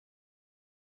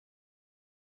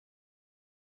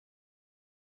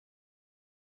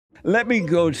Let me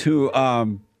go to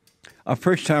a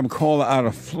first-time caller out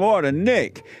of Florida,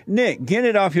 Nick. Nick, get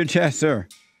it off your chest, sir.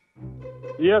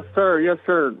 Yes, sir. Yes,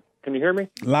 sir. Can you hear me?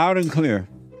 Loud and clear.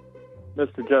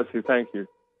 Mr. Jesse, thank you.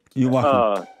 You're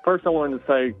welcome. First, I wanted to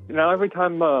say, every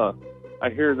time I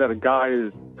hear that a guy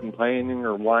is complaining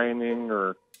or whining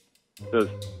or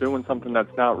just doing something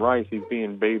that's not right, he's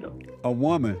being beta. A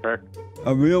woman. Correct?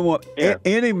 A real woman. Yeah.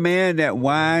 Any man that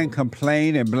whine,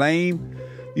 complain, and blame,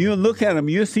 you look at them,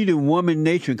 you'll see the woman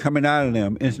nature coming out of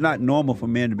them. It's not normal for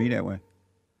men to be that way.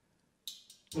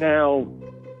 Now,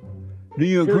 do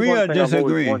you agree or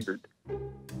disagree?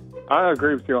 I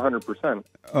agree with you 100%.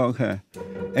 Okay.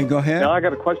 And go ahead. Now, I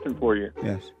got a question for you.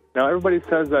 Yes. Now, everybody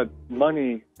says that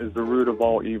money is the root of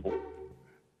all evil.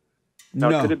 Now,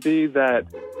 no. could it be that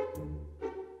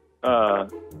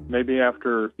maybe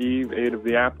after Eve ate of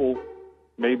the apple,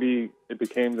 maybe it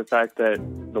became the fact that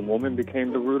the woman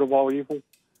became the root of all evil?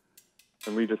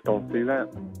 And we just don't see that?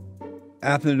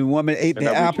 After the woman ate and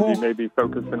the apple? We should be maybe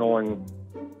focusing on...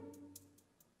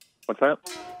 What's that?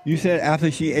 You said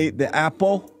after she ate the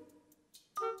apple?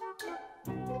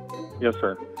 Yes,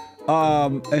 sir.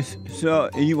 So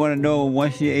you want to know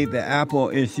once she ate the apple,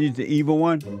 is she the evil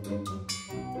one?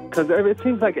 Because it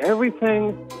seems like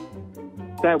everything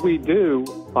that we do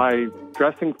by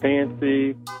dressing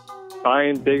fancy,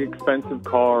 buying big expensive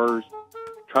cars,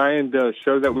 trying to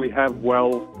show that we have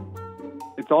wealth,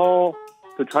 it's all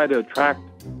to try to attract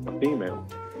a female.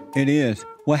 It is.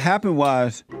 What happened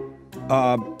was,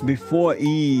 before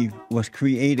Eve was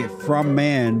created from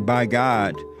man by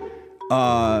God,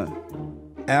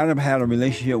 Adam had a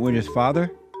relationship with his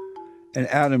father, and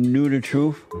Adam knew the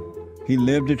truth. He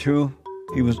lived the truth.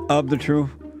 He was of the truth,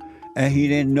 and he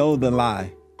didn't know the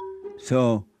lie.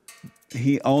 So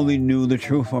he only knew the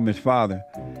truth from his father.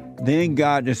 Then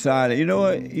God decided, you know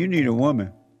what? You need a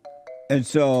woman. And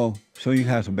so you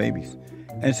have some babies.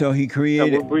 And so he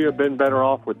created... So would we have been better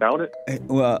off without it?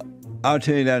 Well, I'll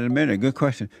tell you that in a minute. Good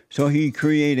question. So he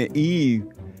created Eve,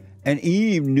 and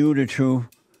Eve knew the truth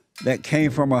that came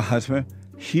from her husband.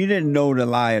 She didn't know the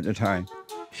lie at the time.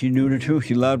 She knew the truth.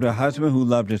 She loved her husband who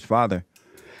loved his father.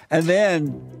 And then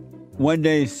one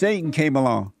day Satan came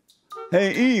along.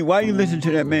 Hey, Eve, why you listen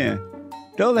to that man?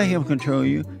 Don't let him control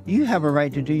you. You have a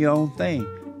right to do your own thing.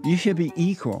 You should be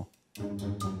equal.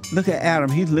 Look at Adam.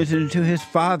 He's listening to his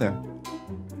father.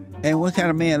 And what kind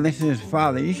of man listens to his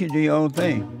father? You should do your own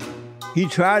thing. He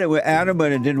tried it with Adam,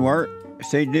 but it didn't work.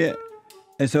 Satan did.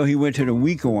 And so he went to the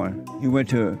weaker one. He went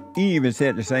to Eve and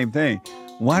said the same thing.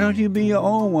 Why don't you be your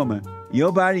own woman?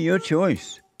 Your body, your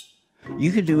choice.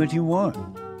 You can do what you want.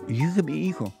 You can be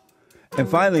equal. And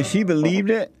finally, she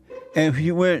believed it. And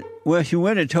she went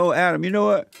and told Adam, you know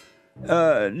what?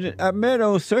 I met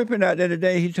old serpent out there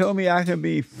today. He told me I can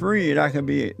be free and I can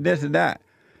be this and that.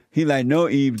 He like, no,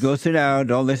 Eve, go sit down.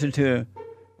 Don't listen to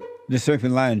the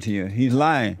serpent lying to you. He's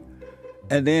lying.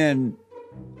 And then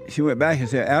she went back and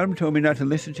said, Adam told me not to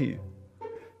listen to you.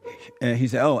 And he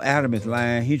said, oh, Adam is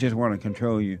lying. He just want to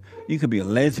control you. You could be a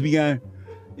lesbian.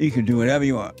 You can do whatever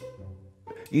you want.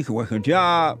 You can work a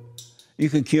job. You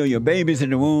can kill your babies in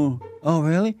the womb. Oh,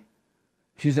 really?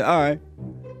 She said, all right.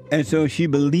 And so she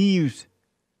believes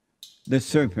the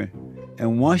serpent.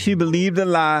 And once she believed the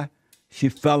lie, she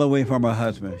fell away from her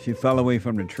husband. She fell away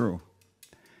from the truth.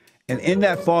 And in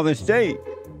that fallen state,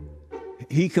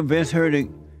 he convinced her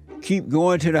to keep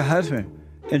going to the husband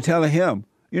and telling him,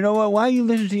 you know what, why you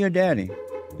listen to your daddy?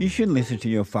 You shouldn't listen to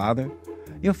your father.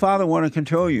 Your father want to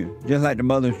control you, just like the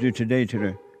mothers do today to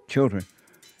their children.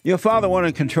 Your father want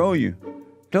to control you.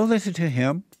 Don't listen to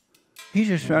him. He's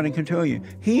just trying to control you.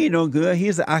 He ain't no good.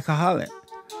 He's an alcoholic.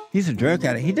 He's a drug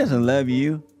addict. He doesn't love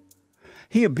you.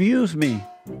 He abused me.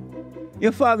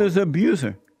 Your father's an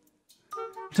abuser.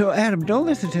 So Adam, don't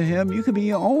listen to him. You can be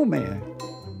your own man.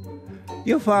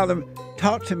 Your father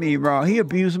talked to me wrong. He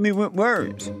abused me with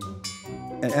words.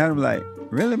 And Adam like,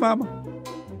 really, mama?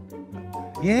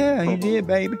 Yeah, he did,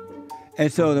 baby.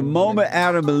 And so the moment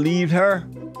Adam believed her,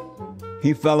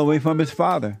 he fell away from his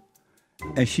father.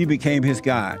 And she became his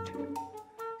God.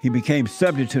 He became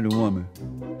subject to the woman.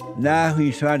 Now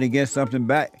he's trying to get something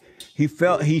back. He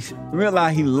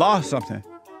realized he lost something.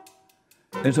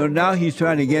 And so now he's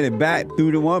trying to get it back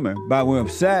through the woman by way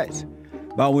of sex,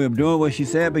 by way of doing what she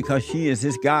said, because she is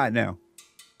his God now.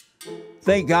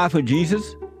 Thank God for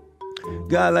Jesus.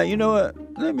 God, like, you know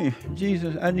what?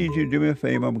 Jesus, I need you to do me a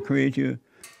favor. I'm going to create you,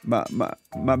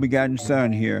 my begotten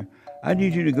son here. I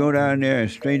need you to go down there and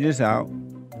straighten this out.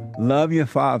 Love your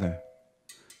father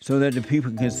so that the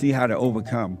people can see how to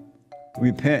overcome.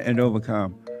 Repent and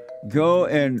overcome. Go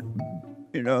and,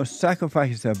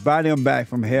 sacrifice yourself. Buy them back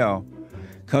from hell.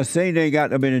 Because Satan ain't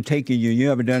got no been taking you. You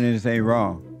haven't done anything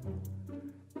wrong.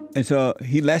 And so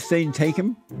he let Satan take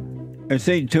him. And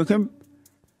Satan took him,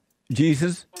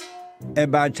 Jesus. And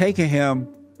by taking him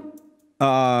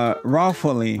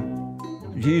wrongfully,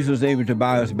 Jesus was able to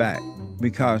buy us back.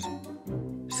 Because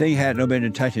Satan had no been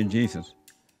touching Jesus.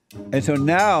 And so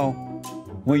now,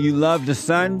 when you love the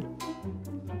Son,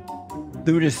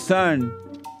 through the Son,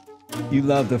 you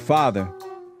love the Father.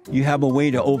 You have a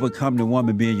way to overcome the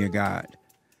woman being your God.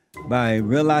 By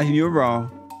realizing you're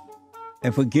wrong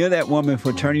and forgive that woman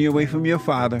for turning you away from your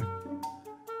Father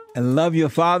and love your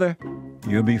Father,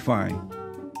 you'll be fine.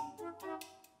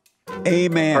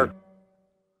 Amen.